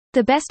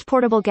The Best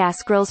Portable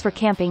Gas Grills for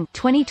Camping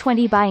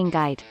 2020 Buying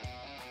Guide.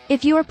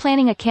 If you are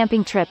planning a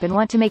camping trip and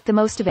want to make the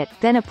most of it,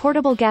 then a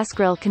portable gas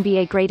grill can be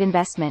a great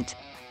investment.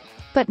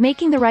 But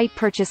making the right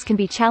purchase can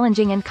be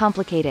challenging and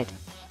complicated.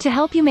 To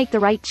help you make the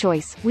right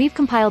choice, we've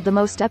compiled the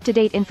most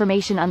up-to-date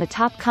information on the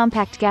top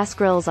compact gas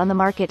grills on the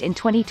market in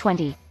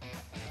 2020.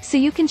 So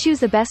you can choose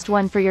the best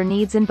one for your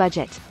needs and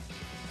budget.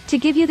 To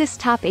give you this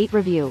top 8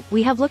 review,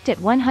 we have looked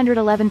at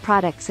 111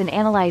 products and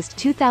analyzed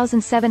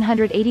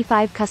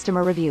 2,785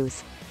 customer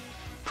reviews.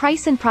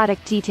 Price and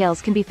product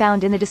details can be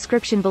found in the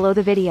description below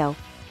the video.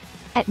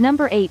 At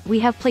number 8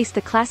 we have placed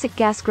the Classic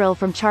Gas Grill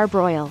from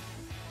Char-Broil.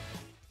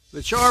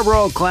 The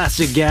Char-Broil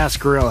Classic Gas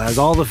Grill has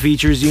all the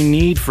features you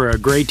need for a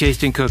great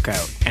tasting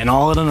cookout, and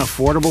all at an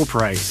affordable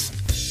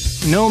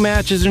price. No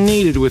matches are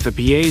needed with a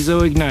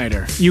piezo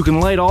igniter. You can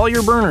light all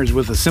your burners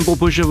with a simple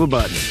push of a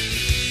button.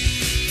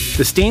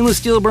 The stainless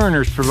steel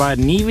burners provide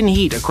an even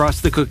heat across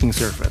the cooking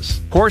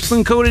surface.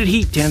 Porcelain-coated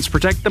heat tents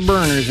protect the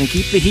burners and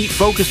keep the heat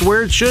focused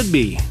where it should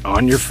be,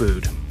 on your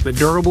food. The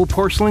durable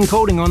porcelain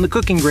coating on the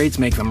cooking grates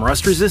make them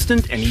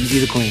rust-resistant and easy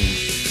to clean.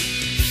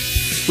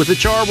 With the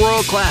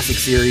Char-Broil Classic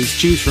series,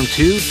 choose from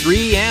 2,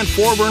 3, and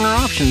 4 burner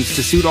options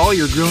to suit all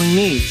your grilling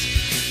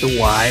needs. The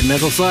wide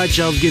metal side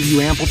shelves give you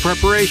ample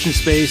preparation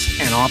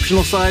space, and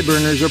optional side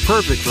burners are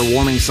perfect for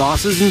warming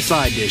sauces and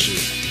side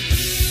dishes.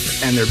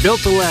 And they're built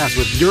to last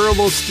with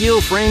durable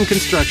steel frame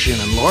construction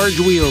and large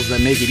wheels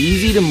that make it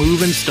easy to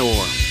move and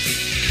store.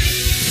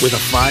 With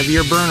a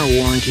 5-year burner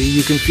warranty,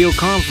 you can feel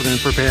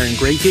confident preparing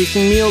great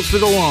tasting meals for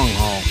the long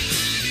haul.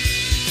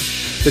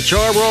 The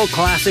Char-Broil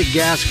Classic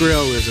Gas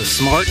Grill is a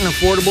smart and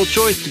affordable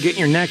choice to get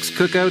your next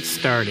cookout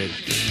started.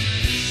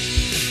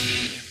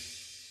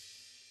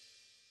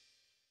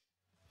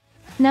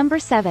 Number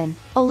 7.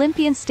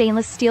 Olympian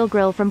Stainless Steel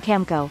Grill from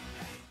Camco.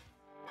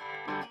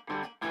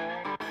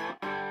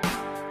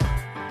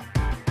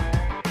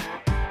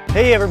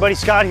 Hey everybody,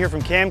 Scott here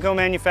from Camco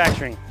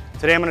Manufacturing.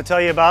 Today I'm going to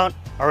tell you about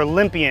our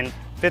Olympian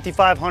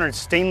 5500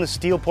 stainless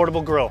steel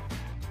portable grill.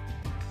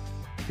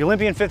 The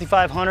Olympian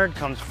 5500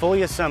 comes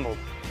fully assembled.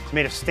 It's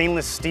made of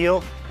stainless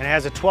steel and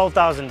has a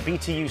 12,000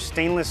 BTU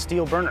stainless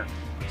steel burner.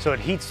 So it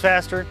heats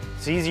faster,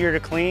 it's easier to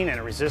clean, and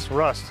it resists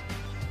rust.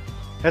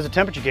 It has a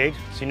temperature gauge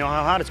so you know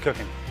how hot it's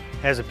cooking.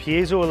 It has a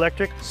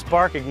piezoelectric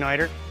spark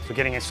igniter so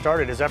getting it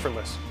started is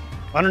effortless.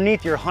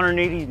 Underneath your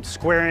 180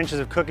 square inches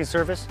of cooking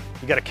surface,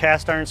 you got a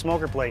cast iron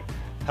smoker plate.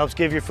 Helps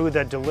give your food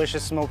that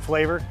delicious smoke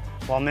flavor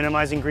while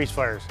minimizing grease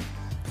fires.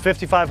 The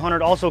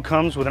 5500 also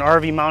comes with an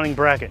RV mounting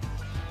bracket.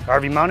 The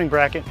RV mounting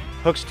bracket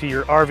hooks to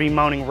your RV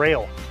mounting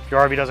rail. If your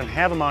RV doesn't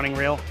have a mounting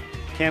rail,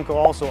 Camco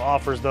also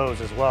offers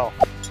those as well.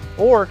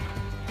 Or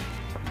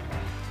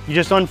you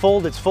just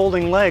unfold its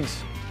folding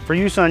legs for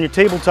use on your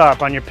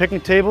tabletop, on your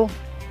picnic table,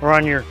 or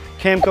on your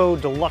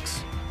Camco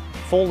Deluxe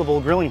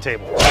foldable grilling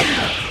table.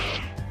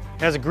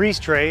 It has a grease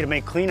tray to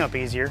make cleanup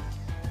easier.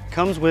 It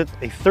comes with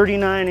a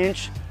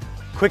 39-inch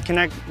Quick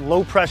Connect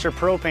low pressure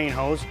propane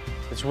hose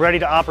that's ready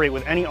to operate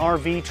with any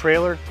RV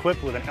trailer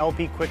equipped with an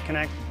LP Quick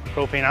Connect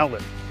propane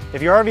outlet.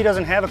 If your RV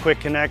doesn't have a Quick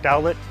Connect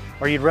outlet,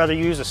 or you'd rather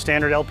use a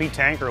standard LP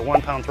tank or a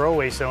 1-pound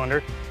throwaway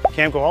cylinder,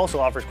 Camco also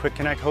offers Quick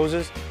Connect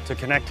hoses to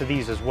connect to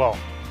these as well.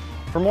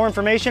 For more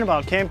information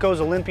about Camco's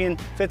Olympian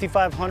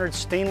 5500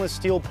 stainless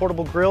steel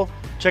portable grill,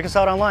 check us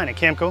out online at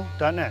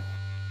camco.net.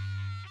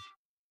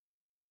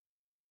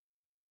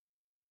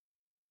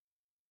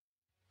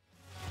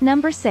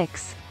 Number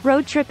 6.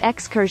 Road Trip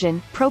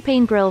Excursion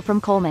Propane Grill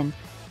from Coleman.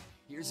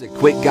 Here's a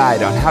quick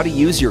guide on how to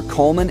use your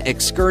Coleman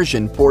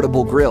Excursion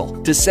portable grill.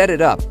 To set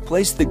it up,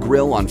 place the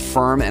grill on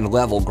firm and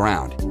level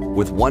ground.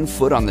 With one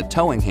foot on the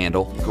towing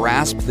handle,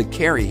 grasp the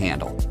carry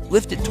handle.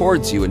 Lift it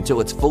towards you until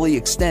it's fully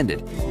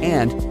extended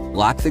and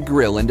lock the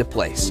grill into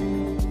place.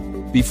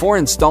 Before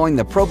installing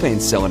the propane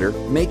cylinder,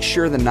 make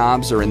sure the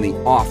knobs are in the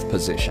off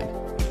position.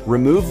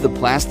 Remove the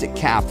plastic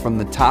cap from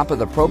the top of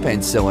the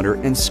propane cylinder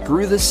and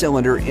screw the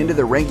cylinder into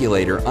the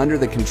regulator under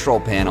the control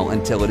panel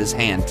until it is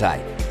hand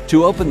tight.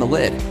 To open the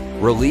lid,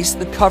 release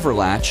the cover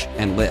latch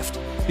and lift.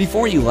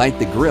 Before you light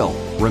the grill,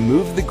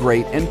 remove the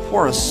grate and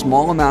pour a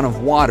small amount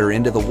of water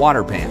into the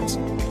water pans.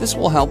 This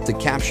will help to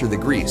capture the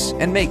grease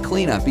and make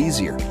cleanup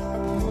easier.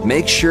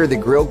 Make sure the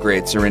grill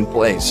grates are in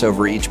place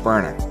over each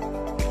burner.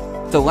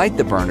 To light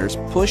the burners,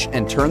 push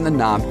and turn the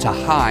knob to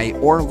high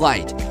or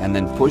light, and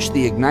then push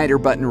the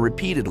igniter button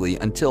repeatedly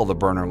until the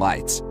burner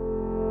lights.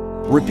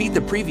 Repeat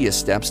the previous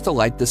steps to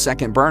light the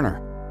second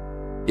burner.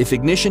 If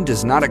ignition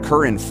does not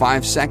occur in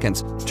 5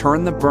 seconds,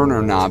 turn the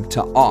burner knob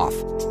to off,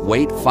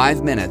 wait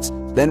 5 minutes,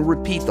 then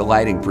repeat the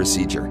lighting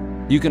procedure.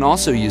 You can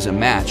also use a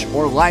match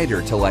or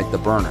lighter to light the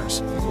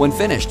burners. When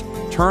finished,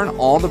 turn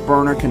all the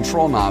burner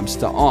control knobs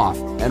to off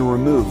and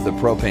remove the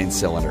propane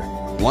cylinder.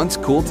 Once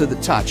cooled to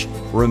the touch,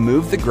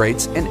 remove the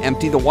grates and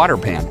empty the water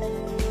pan.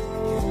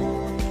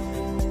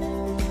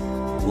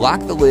 Lock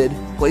the lid,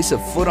 place a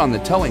foot on the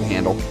towing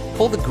handle,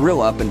 pull the grill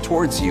up and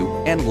towards you,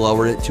 and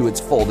lower it to its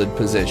folded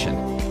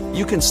position.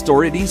 You can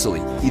store it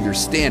easily, either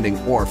standing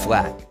or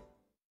flat.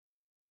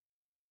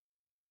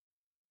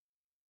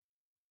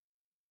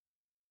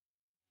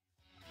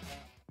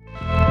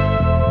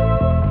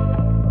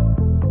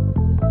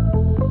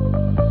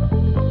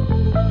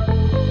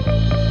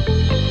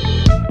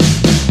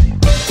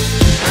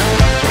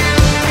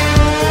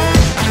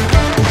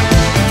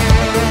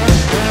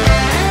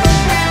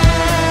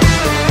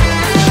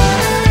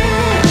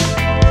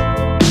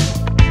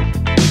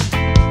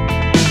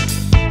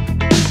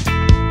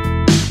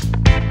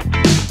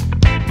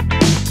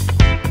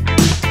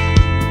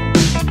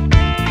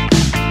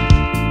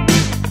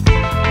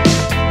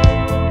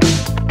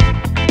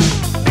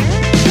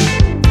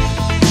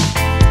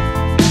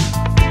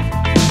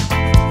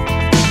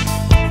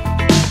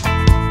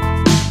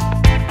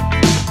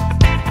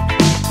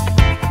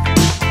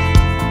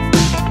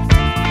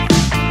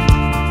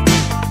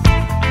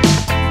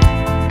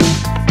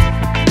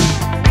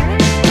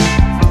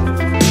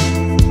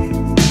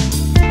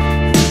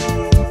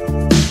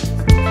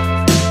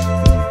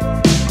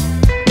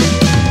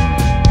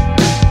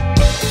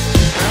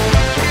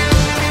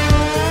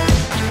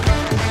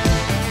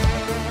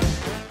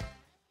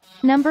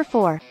 Number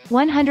 4.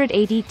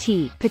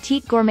 180T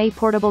Petite Gourmet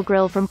Portable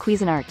Grill from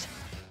Cuisinart.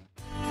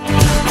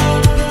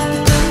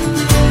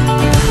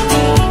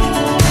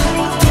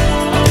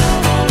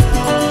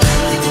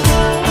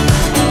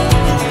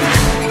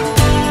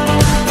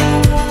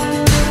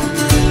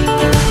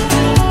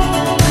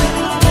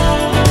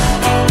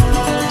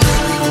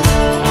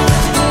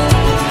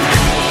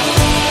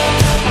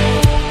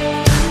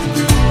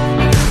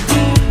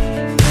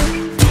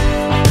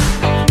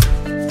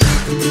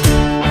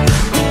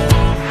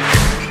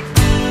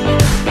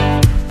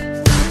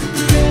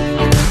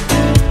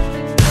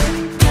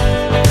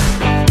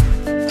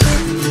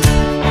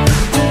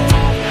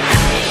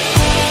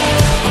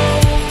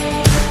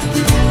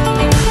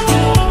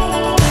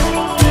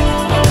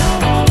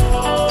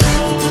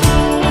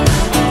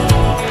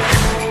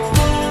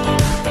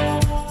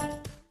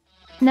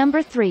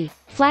 Number 3.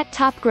 Flat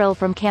Top Grill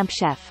from Camp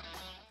Chef.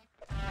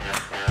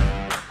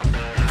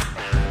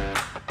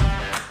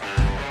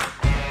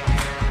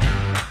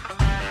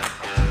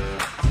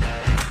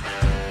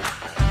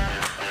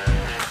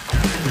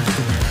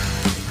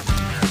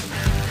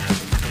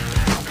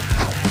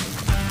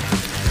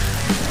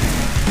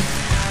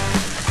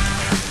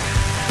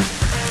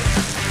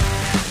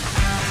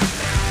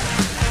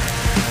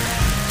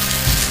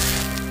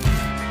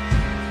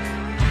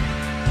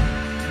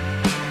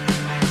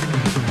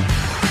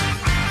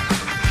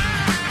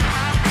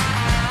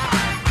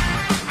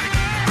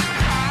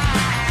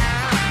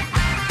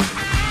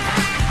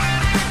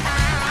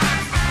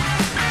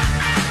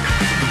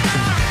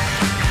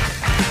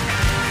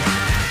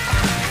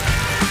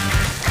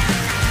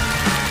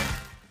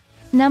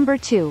 Number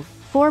 2.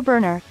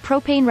 4-burner,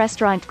 propane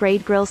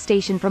restaurant-grade grill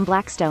station from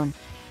Blackstone.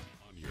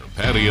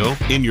 Patio,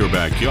 in your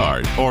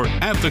backyard, or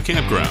at the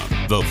campground,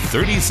 the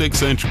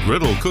 36-inch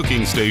griddle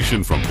cooking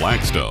station from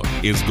Blackstone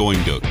is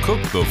going to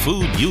cook the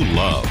food you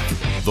love.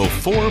 The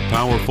 4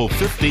 powerful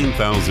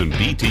 15,000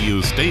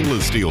 BTU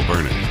stainless steel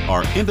burners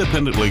are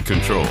independently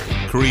controlled,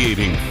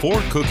 creating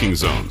 4 cooking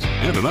zones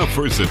and enough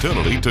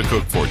versatility to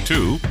cook for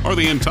 2 or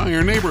the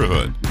entire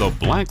neighborhood. The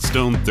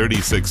Blackstone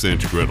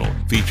 36-inch griddle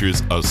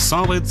features a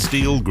solid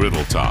steel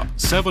griddle top,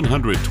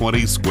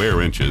 720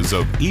 square inches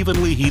of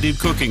evenly heated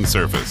cooking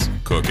surface.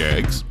 Cook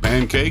eggs,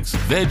 pancakes,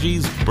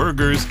 veggies,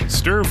 burgers,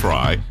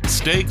 stir-fry,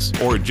 steaks,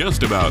 or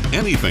just about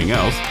anything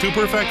else to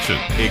perfection.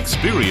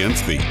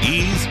 Experience the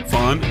ease,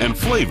 fun, and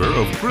flavor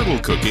of griddle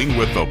cooking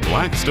with the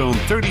Blackstone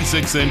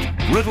 36-inch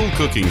griddle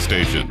cooking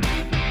station.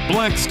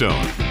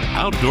 Blackstone,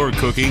 outdoor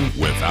cooking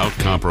without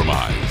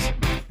compromise.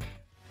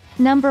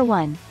 Number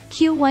 1.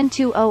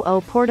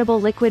 Q1200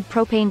 Portable Liquid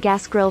Propane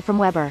Gas Grill from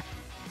Weber.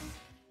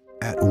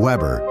 At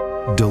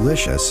Weber,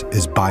 delicious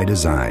is by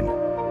design.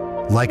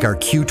 Like our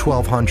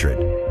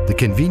Q1200, the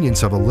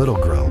convenience of a little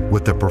grill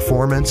with the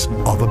performance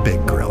of a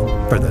big grill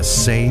for the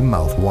same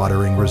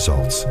mouth-watering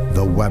results.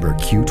 The Weber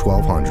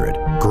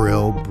Q1200.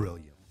 Grill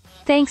brilliant.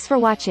 Thanks for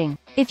watching.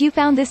 If you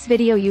found this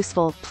video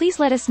useful, please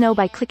let us know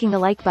by clicking the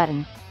like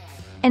button.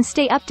 And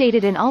stay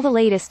updated in all the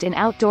latest in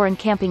outdoor and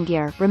camping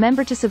gear.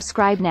 Remember to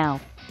subscribe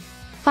now.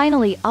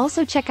 Finally,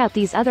 also check out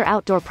these other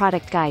outdoor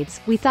product guides.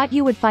 We thought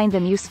you would find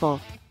them useful.